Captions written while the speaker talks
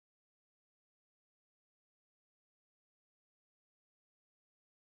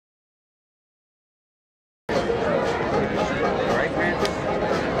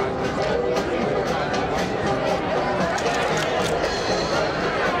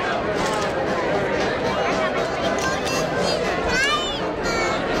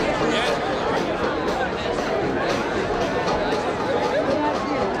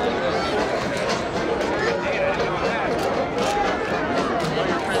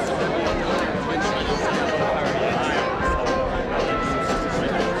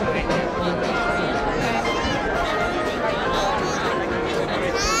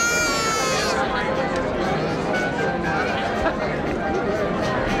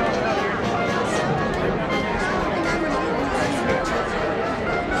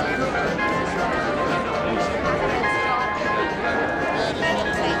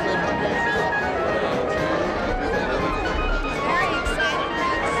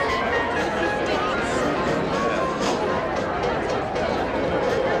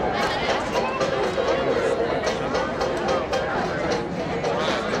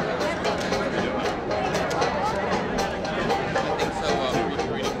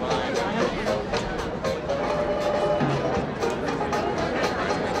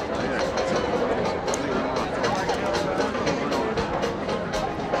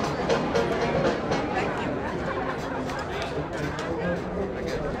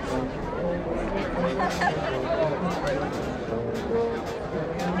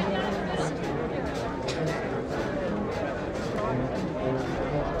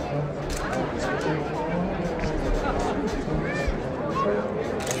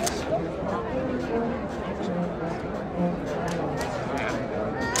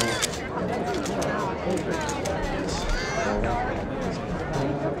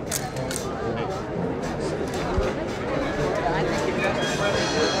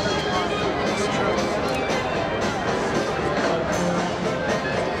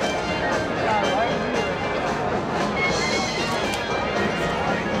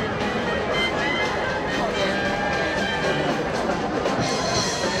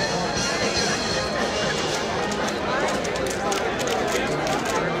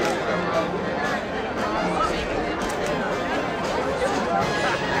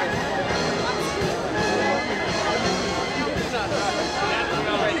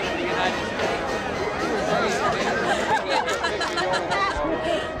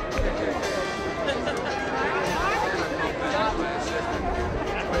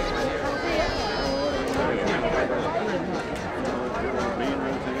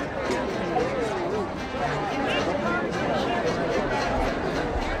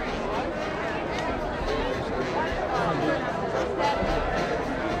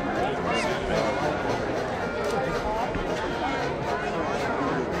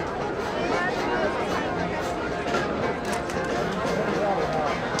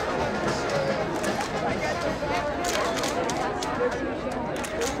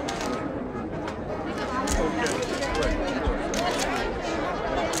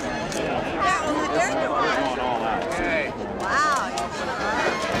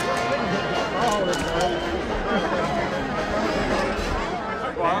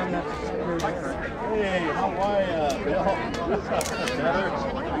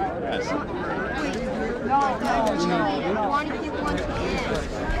want to give one to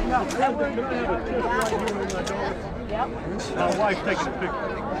My wife's taking a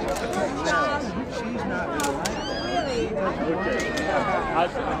picture. She's not really. Okay.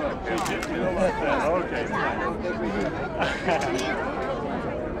 You know like that. Okay.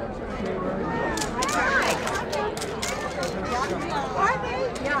 Are they?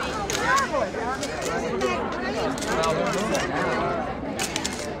 Yeah.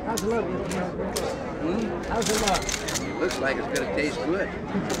 How's the look? How's the look? It looks like it's going to taste good.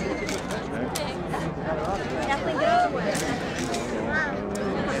 Definitely go with it.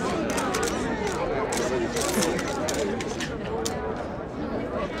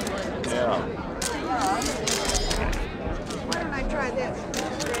 Yeah. Why don't I try this?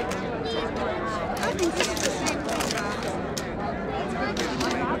 I think this is the same thing,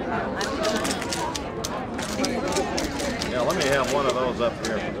 Yeah, let me have one of those up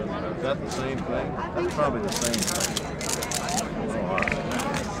here. Is that the same thing? That's probably the same thing. Oh, all right.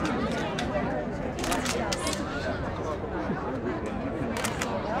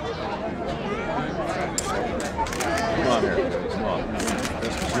 Come on here. Come on.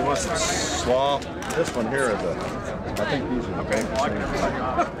 You want some slaw? This one here is a... I think these are okay. All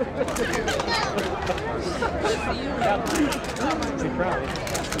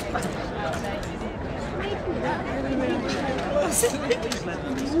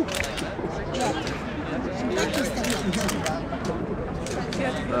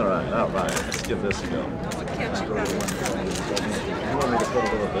right. Let's give this a go. You want me to put a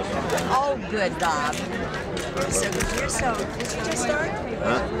little of this on? Oh, good, Bob. You're so, did you just start?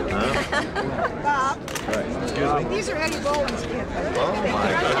 Bob. Right. Excuse me? These are Eddie Bowen's kids. Oh, my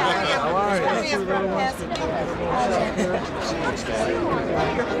God. How are you?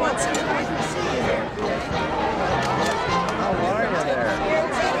 What's it nice to see you there? How are you there?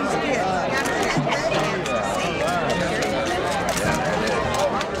 Here's Eddie's kids.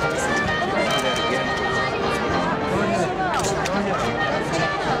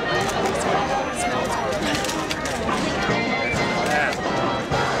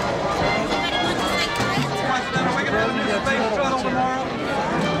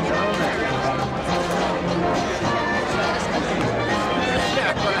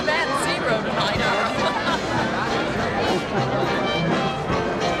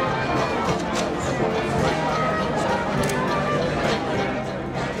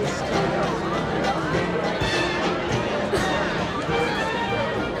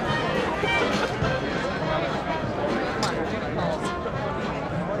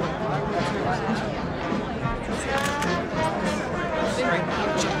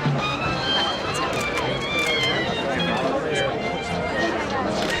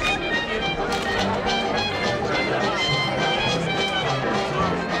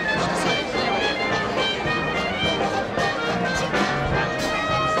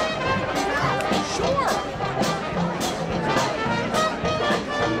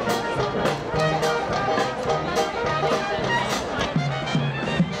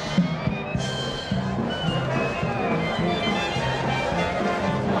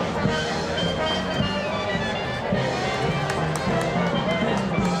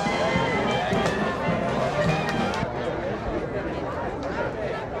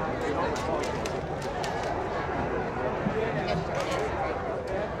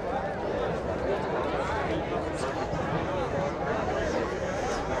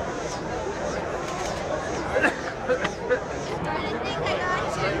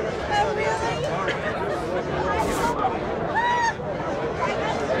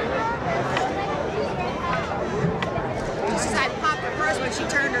 She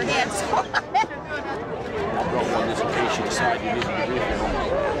turned her head, so I brought one just in case you decide you need to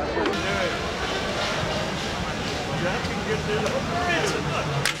refill.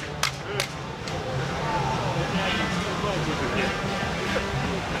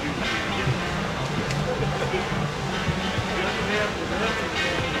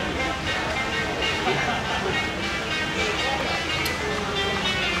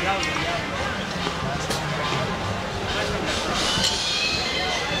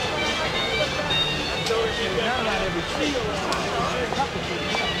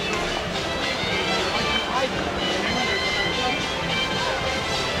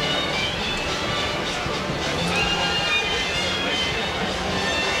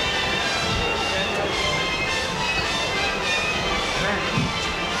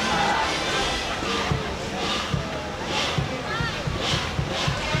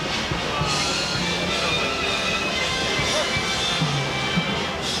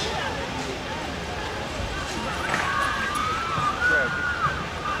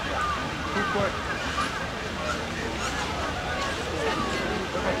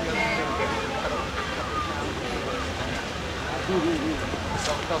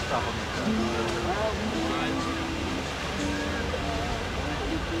 They'll stop on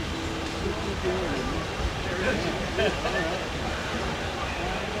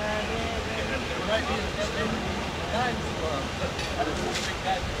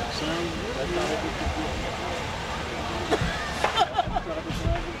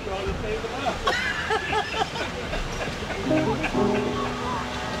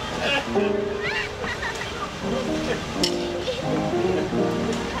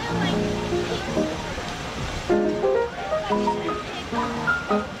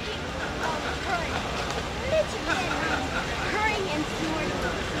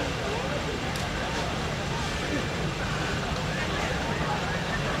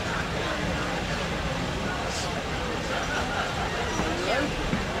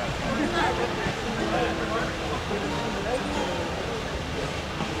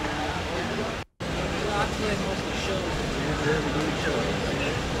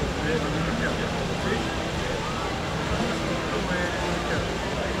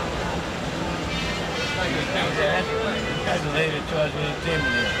That's the lady that charged me the timber.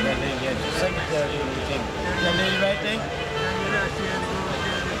 That lady got the secretary in the timber. That lady right there?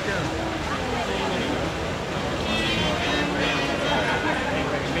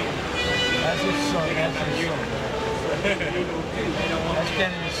 That's his son. That's his son. That's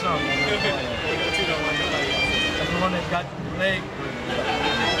Kennedy's son. That's the one that got the leg.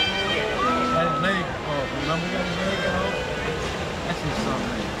 Got his leg off. Remember he got his leg off? That's his son,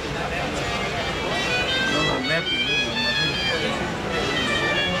 man. No, my nephew.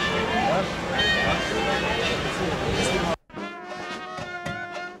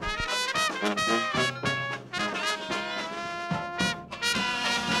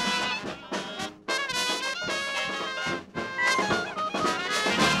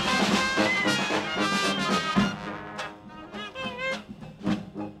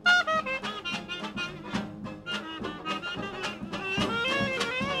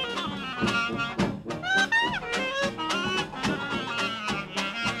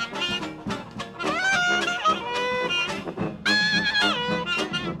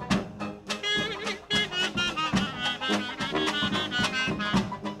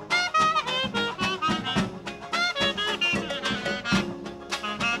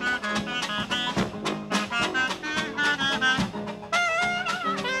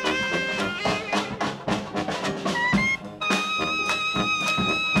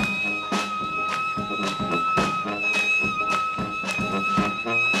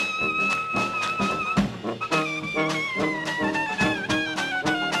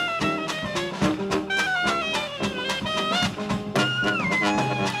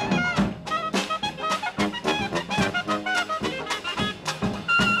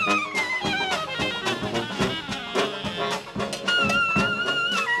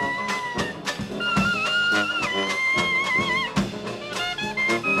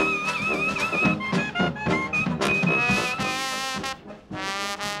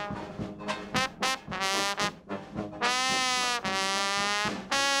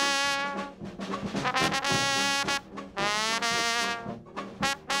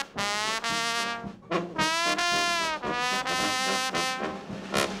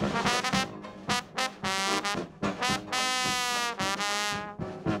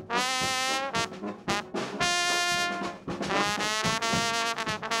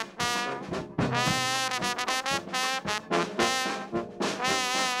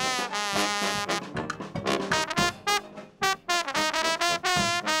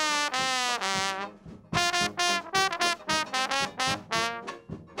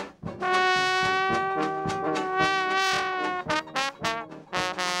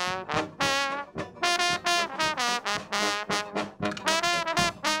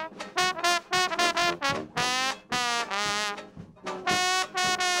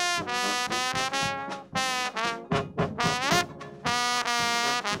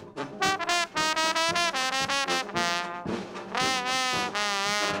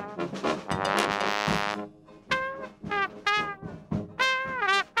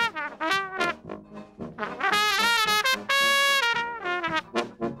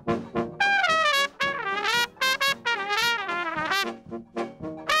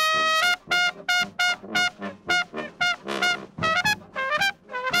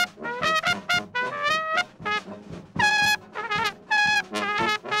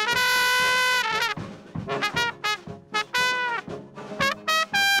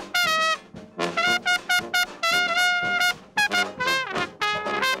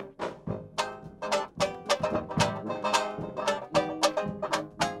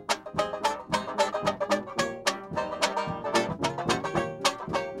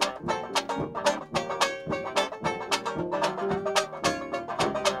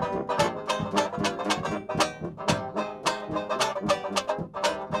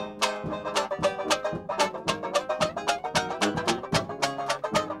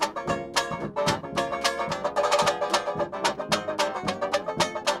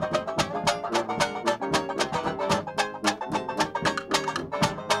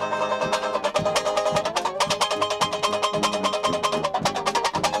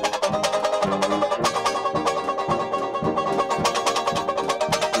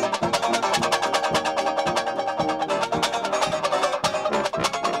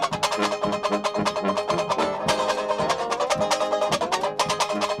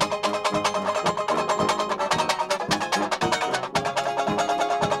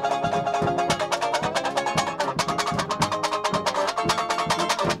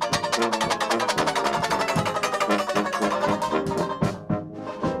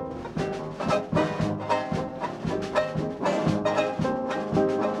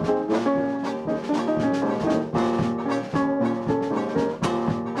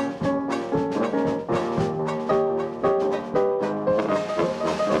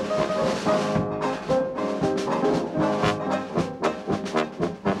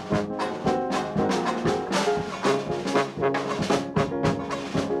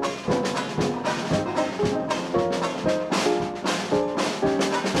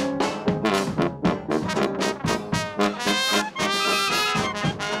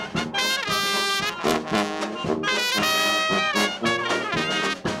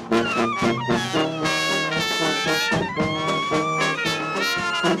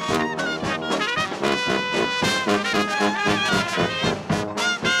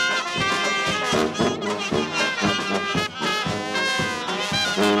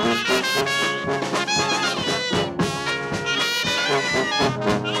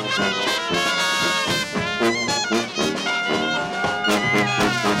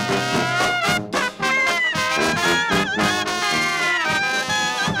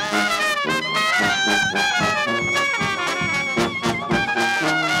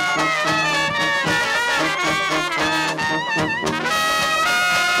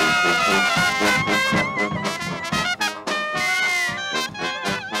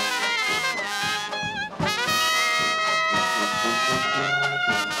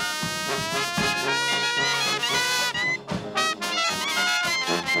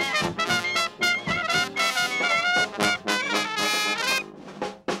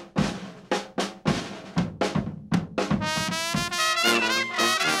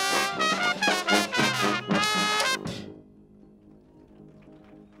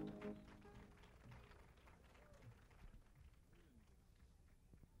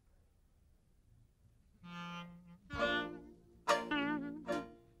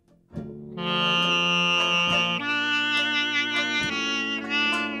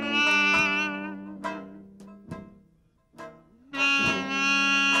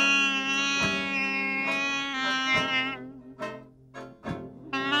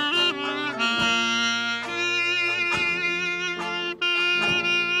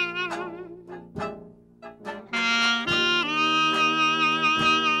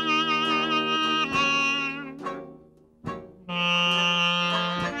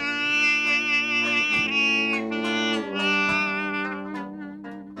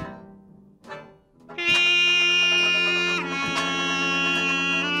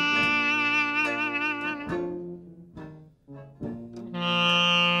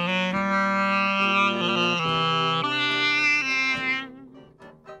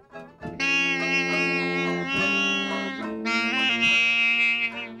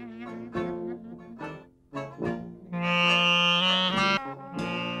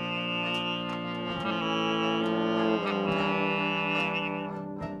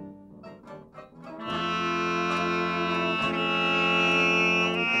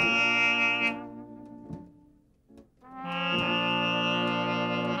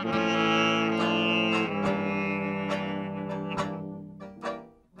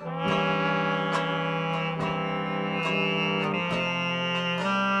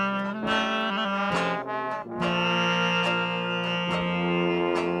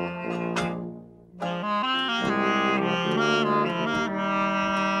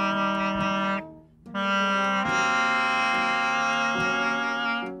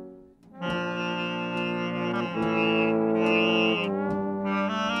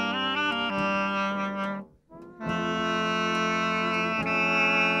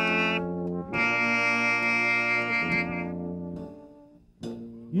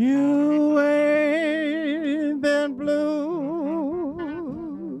 You ain't been blue,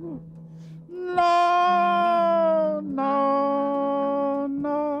 no, no,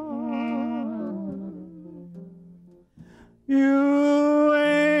 no. You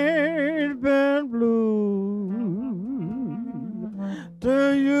ain't been blue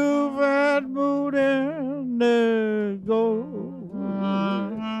till you've had mood and go.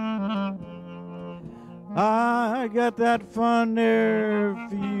 I got that funny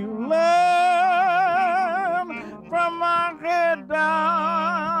feeling from my head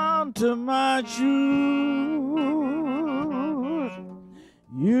down to my shoes.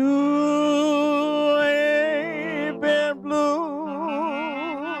 You ain't been blue.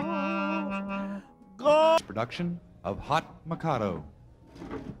 Go. Production of Hot Mikado.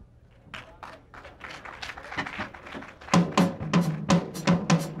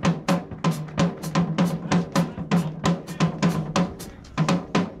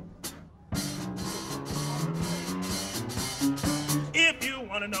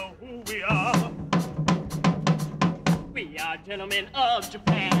 Want to know who we are? We are gentlemen of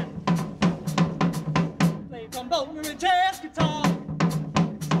Japan. Play trombone and jazz guitar.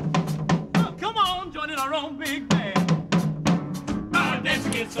 Oh, come on, join in our own big band. Our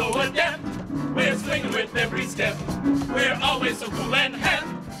dancing is so adept. We're swinging with every step. We're always so cool and hip.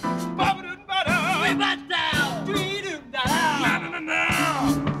 We butt down.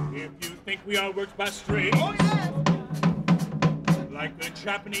 Na-na-na-na. If you think we are worked by strings, Oh, yeah. like the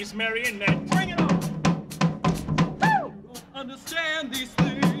Japanese marionette. Bring it on. Woo! Don't understand these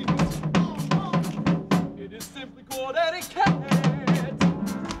things. It is simply called etiquette.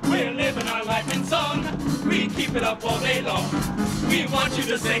 We're living our life in song. We keep it up all day long. We want you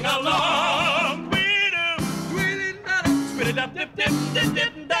to sing along. We do. Spit it up, dip, dip, dip,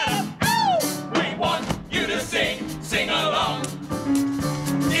 dip, da. We want you to sing along.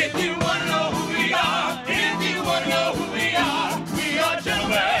 If you want to know who we are, if you want to know who we are, we are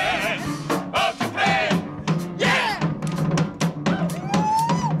gentlemen of Japan. Yeah!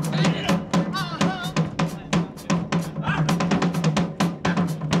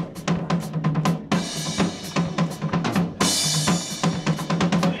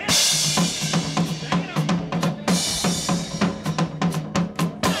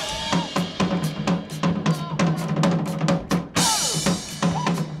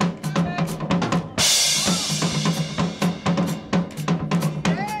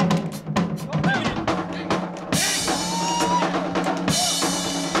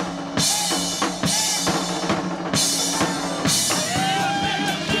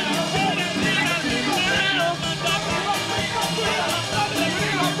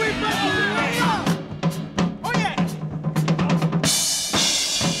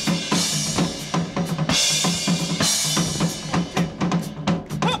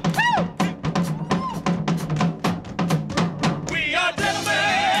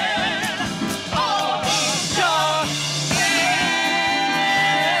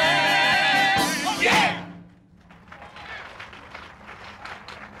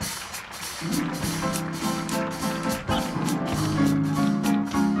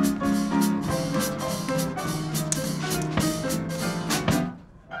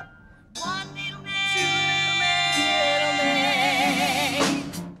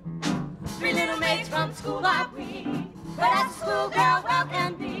 fool are we, but as a schoolgirl well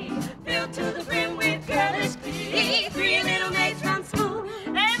can be, filled to the brim with girlish glee. Three little maids from school,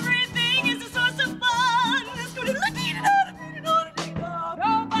 everything is a source of fun.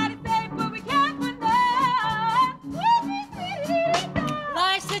 Nobody's safe, but we can't withstand.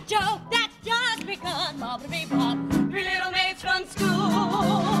 Life's a joke that's just begun. Bop, bop, bop. Three little maids from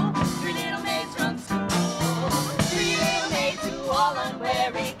school. Three little maids from school. Three little maids who all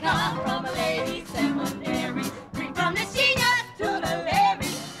unwary come from a ladies' seminary. Three from the seniors to the Larry.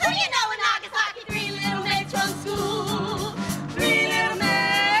 Who you know in Nagasaki? Three little maids from school. Three little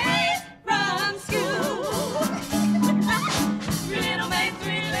maids from school. Three little maids,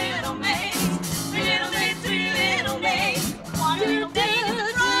 three little maids. Three little maids, three little maids. One little thing is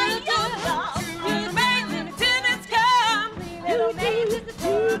a three little maids and attendants come. Three little maids is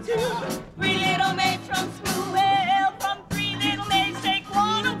a two. Three little maids from school. Well, from three little maids take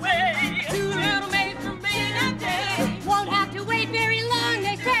one away. Two little maids from being a day. Won't have to wait very long,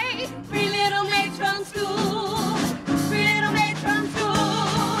 they say. Three little maids from school. Three little maids from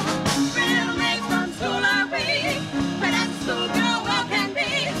school. Three little maids from school are we. But as a schoolgirl well can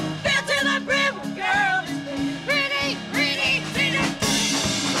be, filled to the brim with girls. Pretty, pretty, pretty.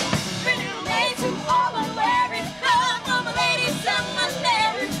 Three little maids who all unwear it. Come from a ladies'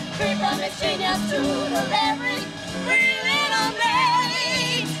 seminary. Three from the seniors to the Larry. Three little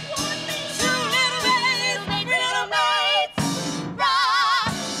maids. Two little maids. Three little maids.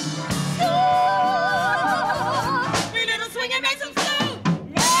 From school. Three little swinging maids from school.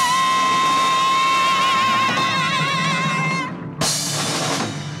 Yeah.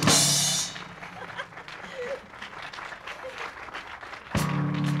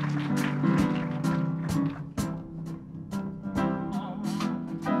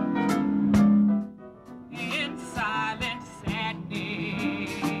 In silent sadness,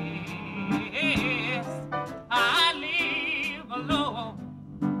 I live alone.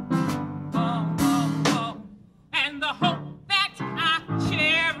 Oh, oh, oh. And the hope that I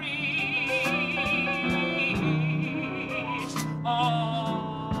cherish,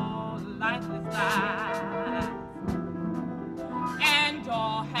 all lifeless lies, and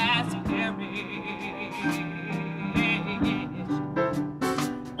all has perished.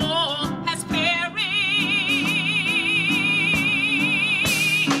 All has perished,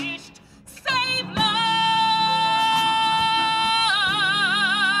 save love,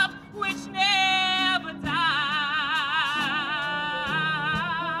 which never dies,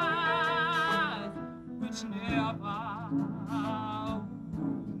 which never,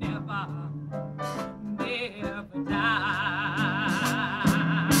 never, never dies.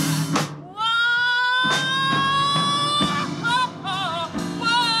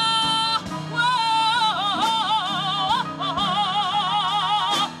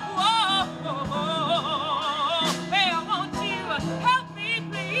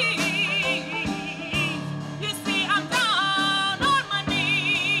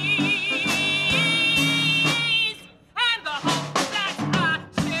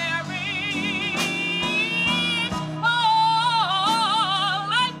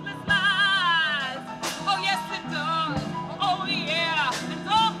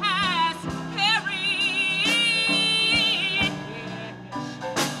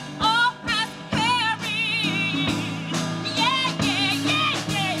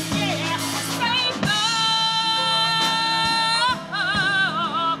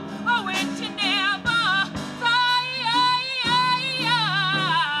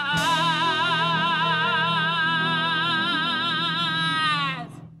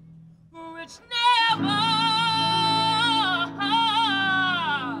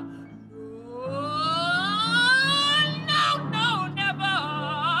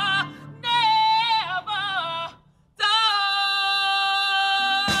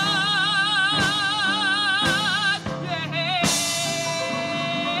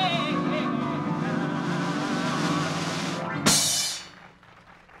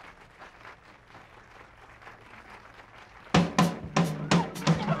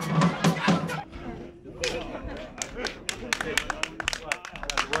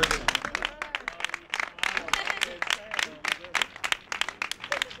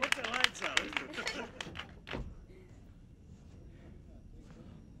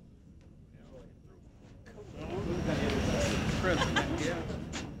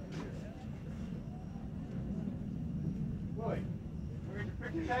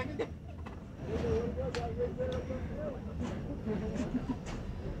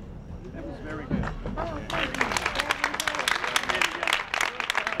 That was very good.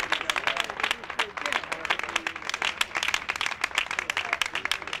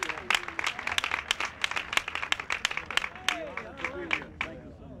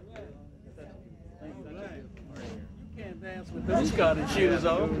 Scottish shoes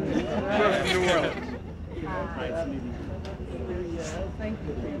on. First in the world.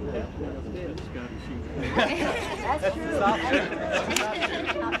 That's true.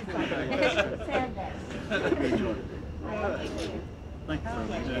 Thank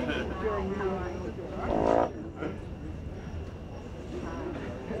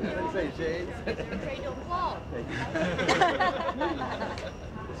you, Shades.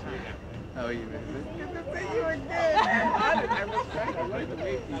 How are you, man? You were good. I was trying to wave to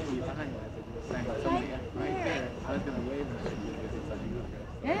you behind us. Somebody right there. I was going to wave to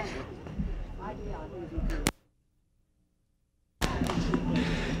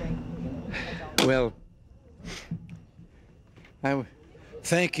you. Well, I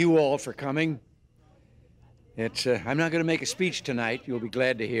thank you all for coming. I'm not going to make a speech tonight, you'll be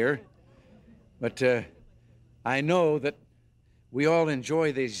glad to hear. But I know that we all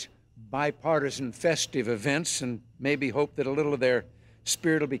enjoy these bipartisan festive events and maybe hope that a little of their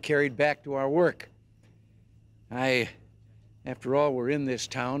spirit will be carried back to our work. After all, we're in this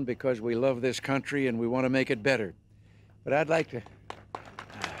town because we love this country and we want to make it better. But I'd like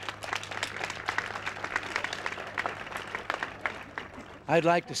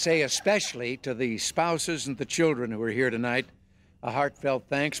to say especially to the spouses and the children who are here tonight, a heartfelt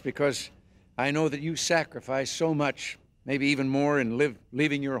thanks, because I know that you sacrifice so much, maybe even more, in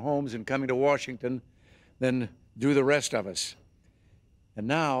leaving your homes and coming to Washington than do the rest of us. And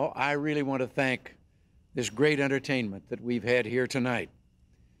now I really want to thank this great entertainment that we've had here tonight.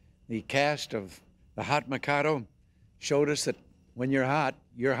 The cast of the Hot Mikado showed us that when you're hot,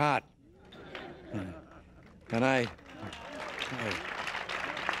 you're hot. And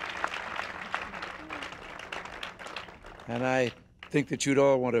I think that you'd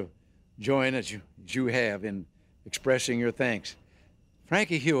all want to join, as you have, in expressing your thanks.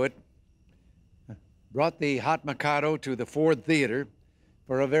 Frankie Hewitt brought the Hot Mikado to the Ford Theater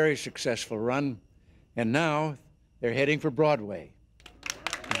for a very successful run, and now they're heading for Broadway.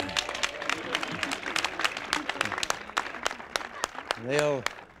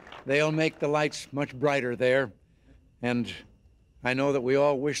 They'll make the lights much brighter there, and I know that we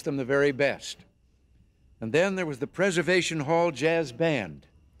all wish them the very best. And then there was the Preservation Hall Jazz Band.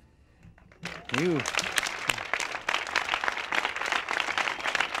 You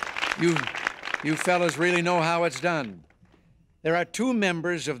fellas really know how it's done. There are two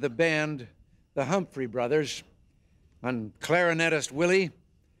members of the band, the Humphrey brothers, and clarinetist Willie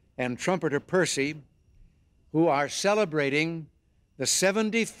and trumpeter Percy, who are celebrating the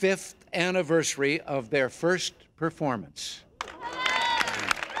 75th anniversary of their first performance.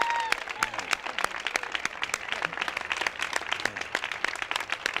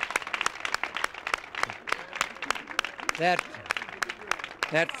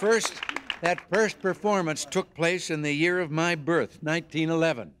 That first performance took place in the year of my birth,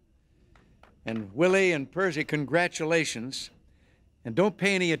 1911. And Willie and Percy, congratulations. And don't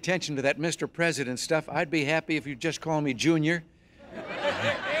pay any attention to that Mr. President stuff. I'd be happy if you'd just call me Junior.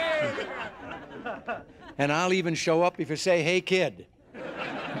 And I'll even show up if you say, "Hey, kid."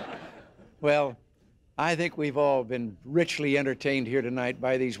 Well, I think we've all been richly entertained here tonight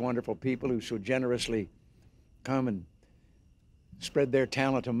by these wonderful people who so generously come and spread their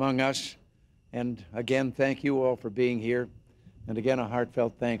talent among us. And again, thank you all for being here. And again, a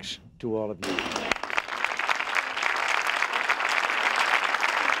heartfelt thanks to all of you.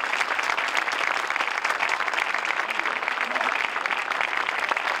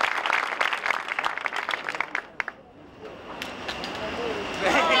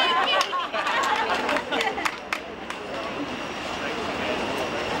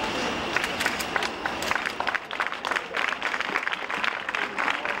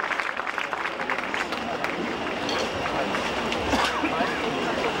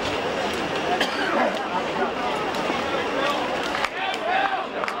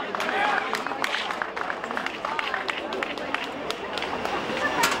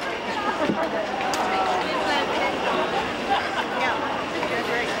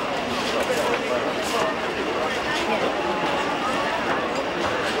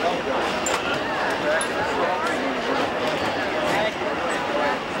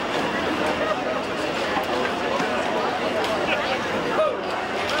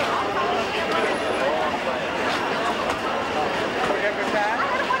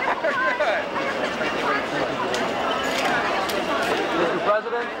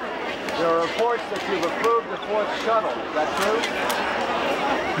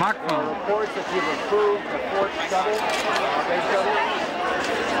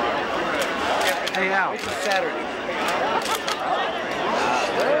 Hey, Al. It's a Saturday.